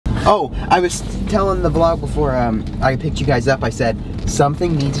Oh, I was telling the vlog before I picked you guys up, I said,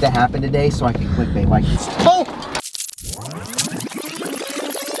 something needs to happen today so I can clickbait like this. Oh!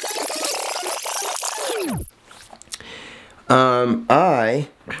 I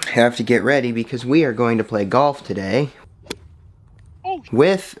have to get ready because we are going to play golf today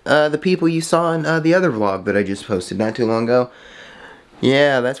with the people you saw in the other vlog that I just posted not too long ago.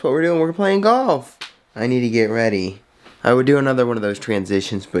 Yeah, that's what we're doing. We're playing golf. I need to get ready. I would do another one of those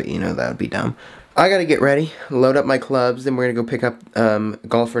transitions, but you know, that would be dumb. I gotta get ready, load up my clubs, then we're gonna go pick up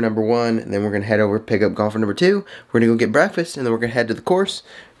golfer number 1, and then we're gonna head over pick up golfer number 2. We're gonna go get breakfast, and then we're gonna head to the course.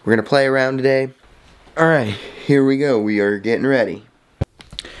 We're gonna play around today. Alright, here we go. We are getting ready.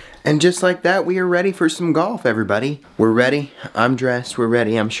 And just like that, we are ready for some golf, everybody. We're ready. I'm dressed. We're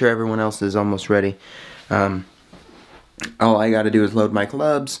ready. I'm sure everyone else is almost ready. All I gotta do is load my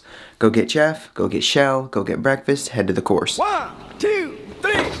clubs, go get Jeff, go get Shell, go get breakfast, head to the course. 1, 2,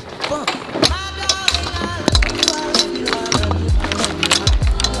 3, 4.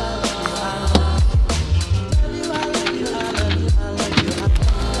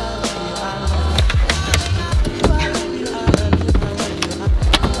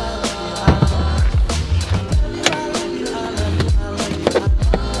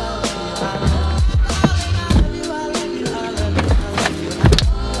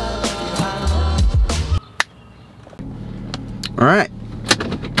 Alright,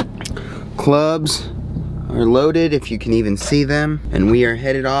 clubs are loaded, if you can even see them, and we are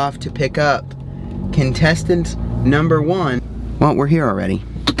headed off to pick up contestant number 1. Well, we're here already.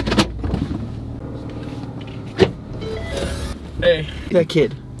 Hey, that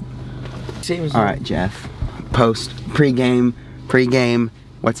kid. Alright, Jeff. Pre-game,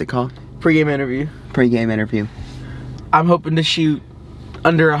 what's it called? Pre-game interview. Pre-game interview. I'm hoping to shoot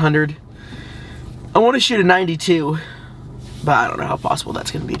under 100. I want to shoot a 92. But I don't know how possible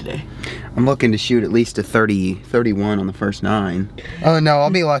that's going to be today. I'm looking to shoot at least a 31 on the first 9. Oh no, I'll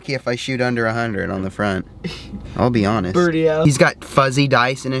be lucky if I shoot under 100 on the front. I'll be honest. Birdie out. He's got fuzzy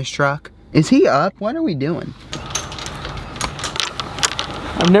dice in his truck. Is he up? What are we doing?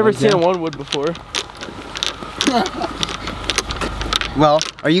 I've never seen a 1-wood before. Well,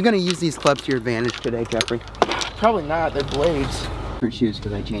 are you going to use these clubs to your advantage today, Jeffrey? Probably not. They're blades. Different shoes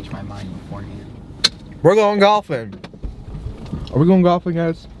because I changed my mind beforehand. We're going golfing. Are we going golfing,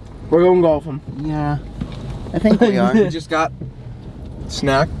 guys? We're going golfing. Yeah, I think we are. We just got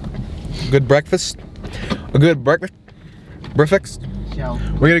snack, good breakfast, a good breakfast. Shell.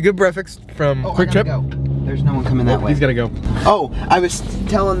 We got a good breakfast from Quick Trip. Go. There's no one coming that way. He's gotta go. Oh, I was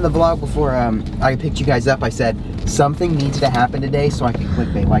telling the vlog before I picked you guys up. I said something needs to happen today so I can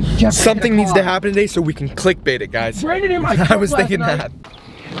clickbait. Like Jeffrey, something needs to happen today so we can clickbait it, guys. I was thinking that.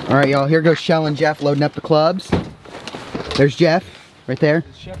 All right, y'all. Here goes Shell and Jeff loading up the clubs. There's Jeff, right there.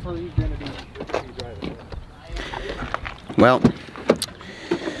 Well,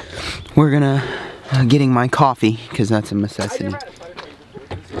 we're gonna getting my coffee because that's a necessity.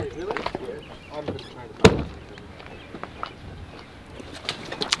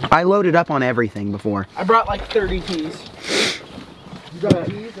 I loaded up on everything before. I brought like 30 keys. You got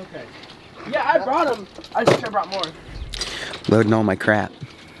keys? Okay. Yeah, I brought them. I just brought more. Loading all my crap.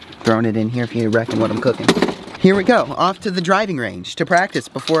 Throwing it in here if you reckon what I'm cooking. Here we go, off to the driving range to practice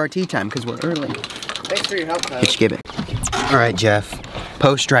before our tea time because we're early. Thanks for your help, guys. Just give it. All right, Jeff.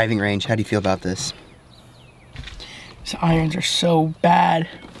 Post driving range, how do you feel about this? These irons are so bad.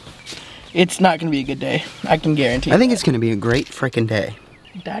 It's not gonna be a good day. I can guarantee. I think it's gonna be a great frickin' day.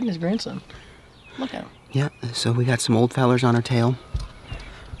 Dad and his grandson. Look at him. Yeah. So we got some old fellers on our tail.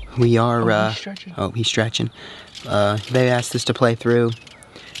 We are. He's stretching. Oh, he's stretching. They asked us to play through.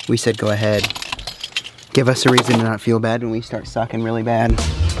 We said go ahead. Give us a reason to not feel bad when we start sucking really bad.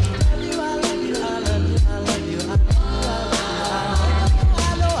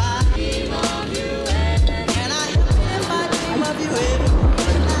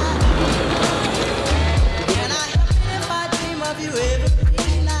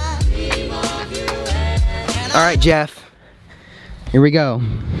 All right, Jeff. Here we go.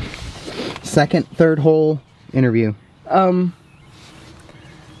 Second, third hole interview. I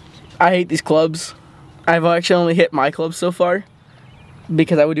hate these clubs. I've actually only hit my clubs so far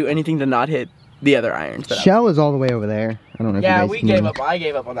because I would do anything to not hit the other irons. Shell is all the way over there. I don't know if you guys we gave up. I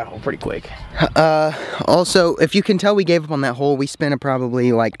gave up on that hole pretty quick. Also, if you can tell, we gave up on that hole. We spent a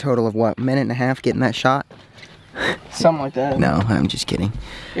probably like total of what, minute and a half getting that shot? Something like that. No, I'm just kidding.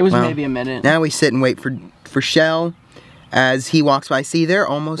 It was maybe a minute. Now we sit and wait for Shell as he walks by. See, they're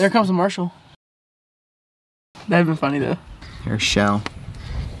almost... There comes a Marshall. That'd been funny though. There's Shell.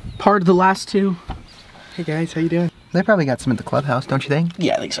 Part of the last 2. Hey guys, how you doing? They probably got some at the clubhouse, don't you think?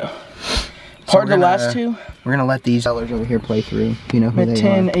 Yeah, I think so. Part of the last two. We're gonna let these sellers over here play through. You know who I'm at they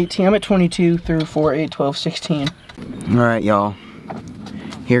 10, are. 18. I'm at 22 through 4, 8, 12, 16. All right, y'all.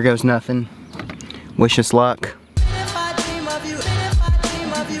 Here goes nothing. Wish us luck.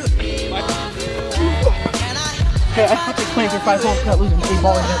 Hey, I have to play for 5 holes without losing 8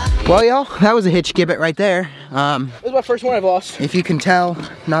 balls yet. Well, y'all, that was a hitch gibbet right there. This is my first one I've lost. If you can tell,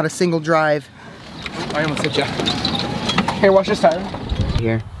 not a single drive. I almost hit you. Here, watch this, Tyler.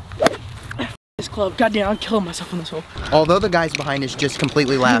 Here. This club. Goddamn, I'm killing myself on this hole. Although the guys behind us just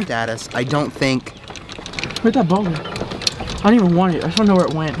completely laughed at us, I don't think... Where'd that ball go? I don't even want it. I just don't know where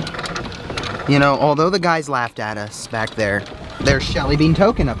it went. You know, although the guys laughed at us back there, there's Shelly Bean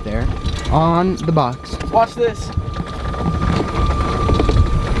Token up there on the box. Watch this.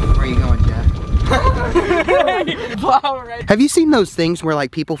 Where are you going, Jeff? Flower right. Have you seen those things where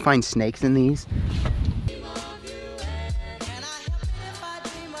like people find snakes in these?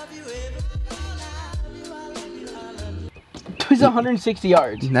 He's 160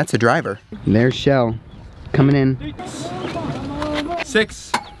 yards. That's a driver. There's Shell coming in.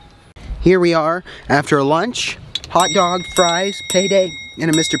 6. Here we are after a lunch, hot dog, fries, payday, and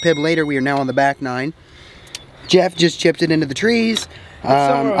a Mr. Pibb later. We are now on the back 9. Jeff just chipped it into the trees.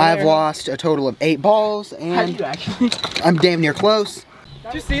 I've lost a total of 8 balls, and you actually? I'm damn near close.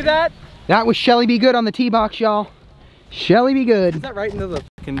 Did you see that? That was Shelly Be Good on the tee box, y'all. Shelly Be Good. Is that right into the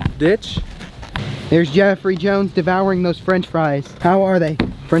fucking ditch? There's Jeffrey Jones devouring those French fries. How are they?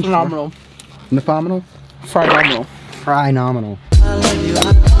 French Phenomenal. Phenomenal? Phenomenal. Fry nominal.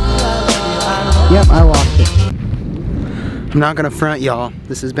 Yep, I lost it. I'm not gonna front, y'all.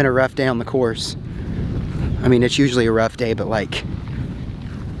 This has been a rough day on the course. I mean, it's usually a rough day, but like,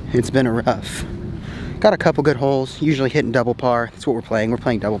 it's been a rough. Got a couple good holes, usually hitting double par. That's what we're playing. We're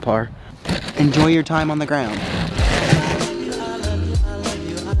playing double par. Enjoy your time on the ground.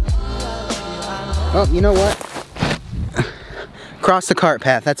 Well, you know what? Cross the cart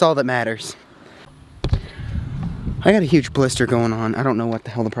path, that's all that matters. I got a huge blister going on. I don't know what the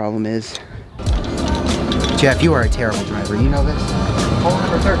hell the problem is. Jeff, you are a terrible driver. You know this? Hole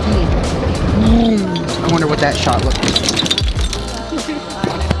number 13. I wonder what that shot looked like.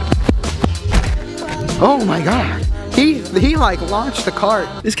 Oh my god. He like launched the cart.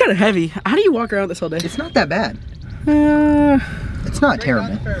 It's kind of heavy. How do you walk around this all day? It's not that bad. It's not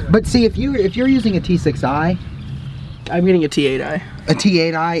terrible. But see, if you're using a T6i, I'm getting a T8i. a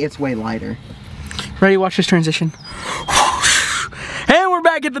T8i, it's way lighter. Ready? Watch this transition. And we're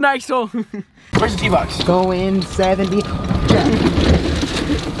back at the next hole. Where's the tee box? Go in 70.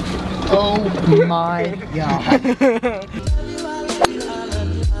 Oh my god.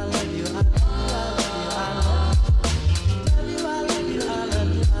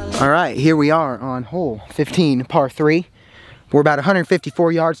 Alright, here we are on hole 15, par 3. We're about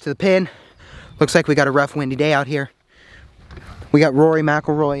 154 yards to the pin. Looks like we got a rough windy day out here. We got Rory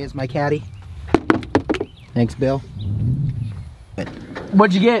McIlroy as my caddy. Thanks, Bill.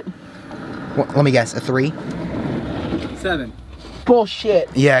 What'd you get? Well, let me guess, a 3? 7. Bullshit.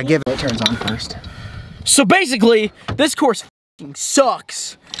 Yeah, give it. It turns on first. So basically, this course f***ing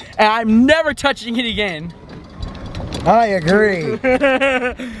sucks. And I'm never touching it again. I agree.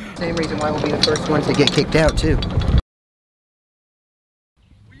 Same reason why we'll be the first ones to get kicked out, too.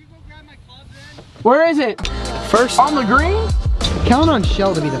 Where is it? First. On the green? Count on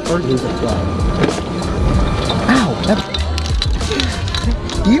Shell to be the first loser club. Ow!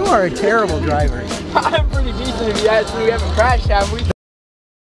 You are a terrible driver. I'm pretty decent if you ask me. We haven't crashed, have we?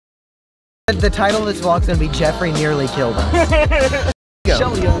 The title of this vlog is going to be Jeffrey Nearly Killed Us.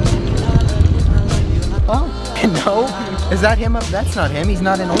 Shelly. Oh, no. Is that him up? That's not him. He's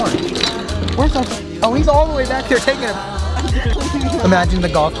not in orange. Where's that? Oh, he's all the way back there taking a... Imagine the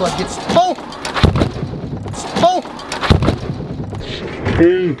golf club gets... Oh! Oh!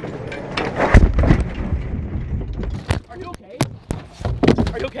 Are you okay?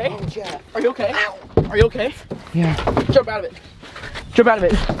 Are you okay? Oh, Jeff. Are you okay? Ow. Are you okay? Yeah. Jump out of it. Jump out of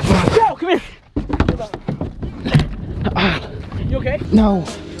it. Go, come here. You okay? No.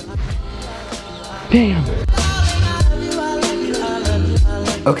 Damn.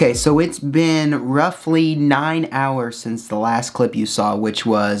 Okay, so it's been roughly 9 hours since the last clip you saw, which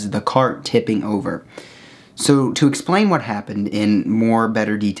was the cart tipping over. So to explain what happened in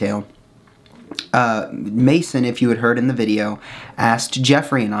better detail, Mason, if you had heard in the video, asked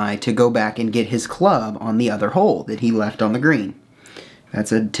Jeffrey and I to go back and get his club on the other hole that he left on the green.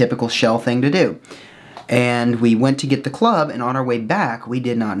 That's a typical Shell thing to do. And we went to get the club, and on our way back, we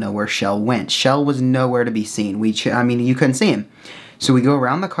did not know where Shell went. Shell was nowhere to be seen. I mean, you couldn't see him. So we go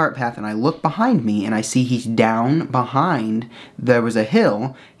around the cart path, and I look behind me, and I see he's down behind. There was a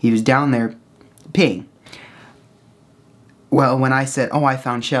hill. He was down there peeing. Well, when I said, oh, I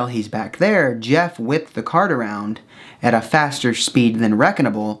found Shell, he's back there, Jeff whipped the cart around at a faster speed than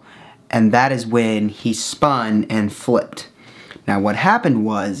reckonable, and that is when he spun and flipped. Now, what happened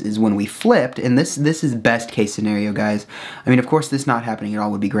is when we flipped, and this is best case scenario, guys. I mean, of course, this not happening at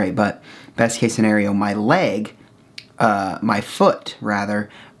all would be great, but best case scenario, my foot, rather,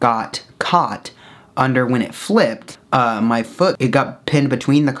 got caught under when it flipped. My foot, it got pinned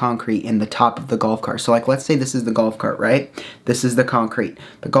between the concrete and the top of the golf cart. So, like, let's say this is the golf cart, right? This is the concrete.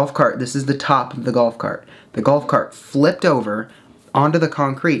 The golf cart, this is the top of the golf cart. The golf cart flipped over onto the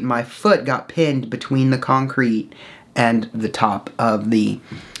concrete. My foot got pinned between the concrete and the top of the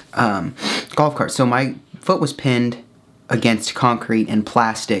golf cart. So my foot was pinned against concrete and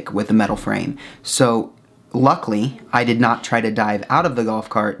plastic with a metal frame. So luckily, I did not try to dive out of the golf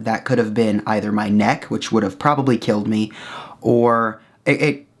cart. That could have been either my neck, which would have probably killed me, or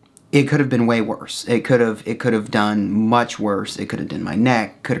it could have been way worse. It could have done much worse. It could have done my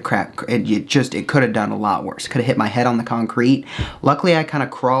neck, could have cracked, it could have done a lot worse. Could have hit my head on the concrete. Luckily, I kind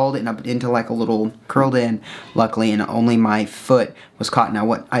of crawled into like a little, curled in, luckily, and only my foot was caught. Now,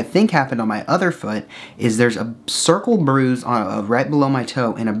 what I think happened on my other foot is there's a circle bruise right below my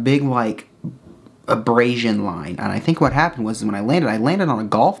toe and a big, like, abrasion line. And I think what happened was when I landed on a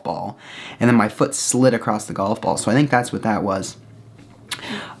golf ball, and then my foot slid across the golf ball. So I think that's what that was.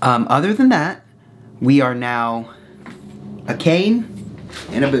 Other than that, we are now a cane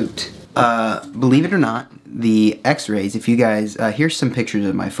and a boot. Believe it or not, the x-rays, if you guys, here's some pictures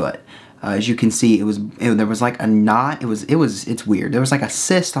of my foot. As you can see, there was like a knot, it's weird. There was like a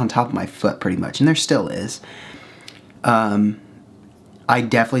cyst on top of my foot pretty much, and there still is. I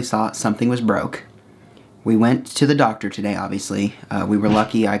definitely saw something was broke. We went to the doctor today, obviously. We were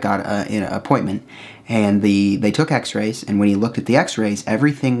lucky I got an appointment, and they took x-rays, and when he looked at the x-rays,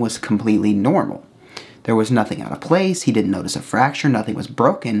 everything was completely normal. There was nothing out of place. He didn't notice a fracture. Nothing was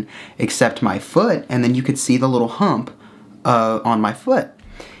broken except my foot, and then you could see the little hump on my foot.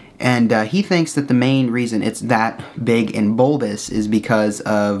 And he thinks that the main reason it's that big and bulbous is because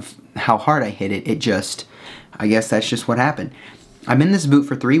of how hard I hit it. I guess that's just what happened. I'm in this boot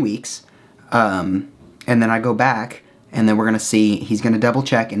for 3 weeks. And then I go back, and then we're going to see, he's going to double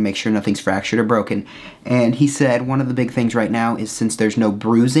check and make sure nothing's fractured or broken. And he said one of the big things right now is since there's no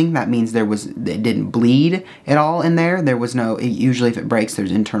bruising, that means it didn't bleed at all in there. There was no, usually if it breaks,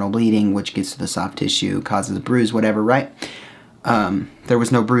 there's internal bleeding, which gets to the soft tissue, causes a bruise, whatever, right? There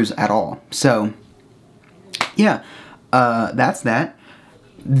was no bruise at all. So, yeah, that's that.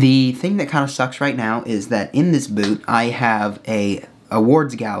 The thing that kind of sucks right now is that in this boot, I have a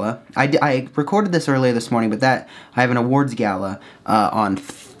awards gala. I recorded this earlier this morning, but I have an awards gala on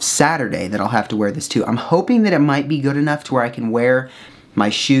Saturday that I'll have to wear this to. I'm hoping that it might be good enough to where I can wear my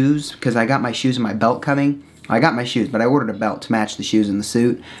shoes, because I got my shoes and my belt coming. I got my shoes, but I ordered a belt to match the shoes and the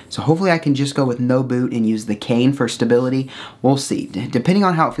suit. So hopefully I can just go with no boot and use the cane for stability. We'll see. Depending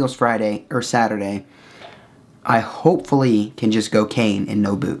on how it feels Friday or Saturday, I hopefully can just go cane and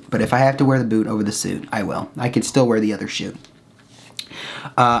no boot. But if I have to wear the boot over the suit, I will. I could still wear the other shoe.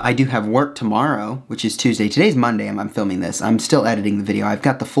 I do have work tomorrow, which is Tuesday. Today's Monday. I'm filming this. I'm still editing the video. I've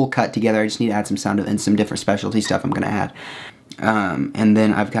got the full cut together. I just need to add some sound and some different specialty stuff I'm going to add. And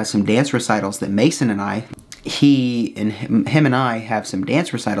then I've got some dance recitals that Mason and I, him and I have some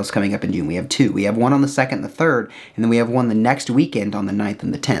dance recitals coming up in June. We have 2. We have one on the 2nd and the 3rd, and then we have one the next weekend on the 9th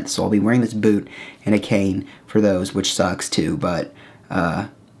and the 10th. So I'll be wearing this boot and a cane for those, which sucks too, but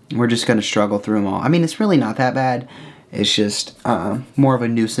we're just going to struggle through them all. I mean, it's really not that bad. It's just more of a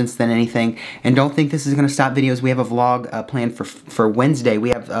nuisance than anything. And don't think this is going to stop videos. We have a vlog planned for Wednesday. We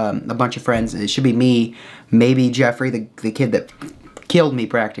have a bunch of friends. It should be me, maybe Jeffrey, the kid that killed me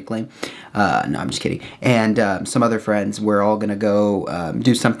practically. No, I'm just kidding. And some other friends. We're all going to go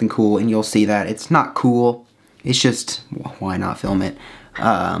do something cool, and you'll see that. It's not cool. It's just, why not film it?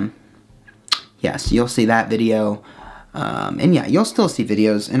 Yes, you'll see that video. And yeah, you'll still see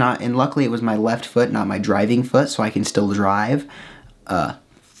videos, and luckily it was my left foot, not my driving foot, so I can still drive.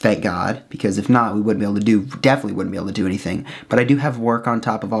 Thank God, because if not, we wouldn't be able to definitely wouldn't be able to do anything. But I do have work on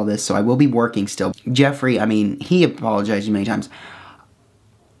top of all this, so I will be working still. Jeffrey, I mean, he apologized many times.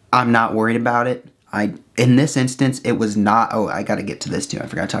 I'm not worried about it. In this instance, it was not, oh, I gotta get to this too, I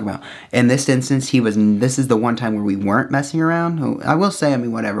forgot to talk about. In this instance, this is the one time where we weren't messing around. I will say, I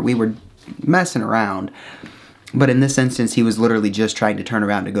mean, whatever, we were messing around. But in this instance, he was literally just trying to turn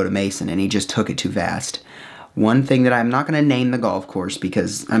around to go to Mason, and he just took it too fast. One thing that I'm not going to name the golf course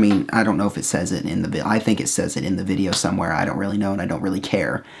because, I mean, I don't know if it says it in the video. I think it says it in the video somewhere. I don't really know and I don't really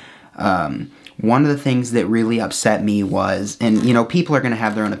care. One of the things that really upset me was, and you know, people are going to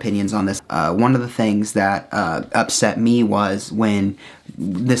have their own opinions on this. One of the things that upset me was when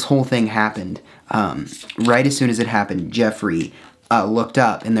this whole thing happened. Right as soon as it happened, Jeffrey looked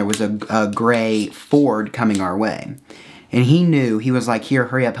up and there was a gray Ford coming our way. And he knew, he was like, here,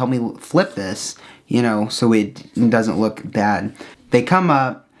 hurry up, help me flip this, you know, so it doesn't look bad. They come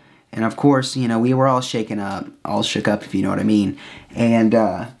up, and of course, you know, we were all shaken up, all shook up, if you know what I mean. And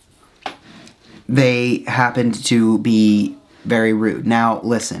they happened to be very rude. Now,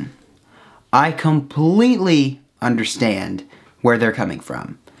 listen, I completely understand where they're coming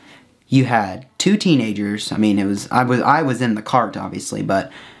from. You had two teenagers. I mean, I was in the cart, obviously,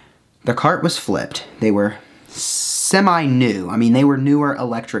 but the cart was flipped. They were semi-new. I mean, they were newer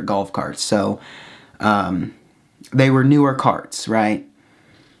electric golf carts, so they were newer carts, right?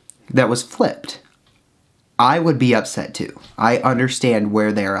 That was flipped. I would be upset too. I understand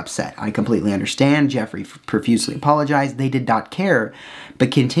where they're upset. I completely understand. Jeffrey profusely apologized. They did not care,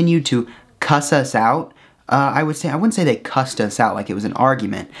 but continued to cuss us out. I wouldn't say they cussed us out like it was an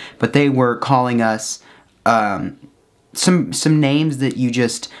argument, but they were calling us some names that you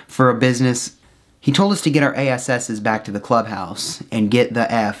just, for a business. He told us to get our ASS's back to the clubhouse and get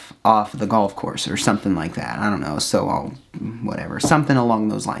the F off the golf course or something like that. I don't know, so whatever. Something along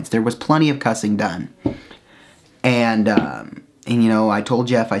those lines. There was plenty of cussing done. And you know, I told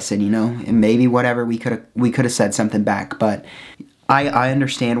Jeff, I said, you know, and maybe whatever, we could have said something back, but I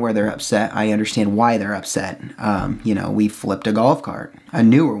understand where they're upset. I understand why they're upset. You know, we flipped a golf cart, a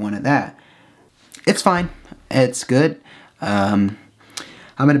newer one at that. It's fine. It's good.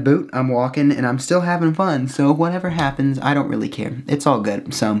 I'm in a boot, I'm walking, and I'm still having fun, so whatever happens, I don't really care. It's all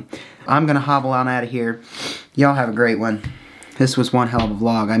good, so I'm gonna hobble on out of here. Y'all have a great one. This was one hell of a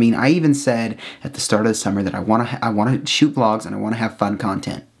vlog. I mean, I even said at the start of the summer that I wanna shoot vlogs and I wanna have fun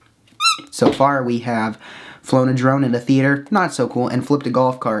content. So far, we have flown a drone in a theater, not so cool, and flipped a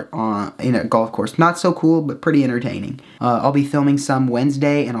golf cart in a golf course. Not so cool, but pretty entertaining. I'll be filming some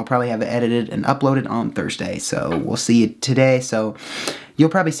Wednesday, and I'll probably have it edited and uploaded on Thursday, so we'll see you today. So you'll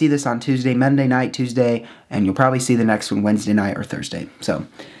probably see this on Tuesday, Monday night, Tuesday, and you'll probably see the next one Wednesday night or Thursday. So,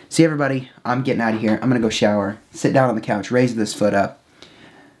 see everybody. I'm getting out of here. I'm going to go shower, sit down on the couch, raise this foot up,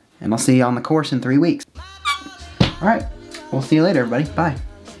 and I'll see you on the course in 3 weeks. Alright, we'll see you later, everybody. Bye.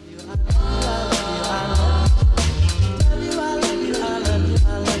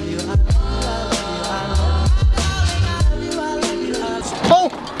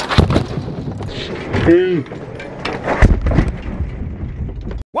 Oh!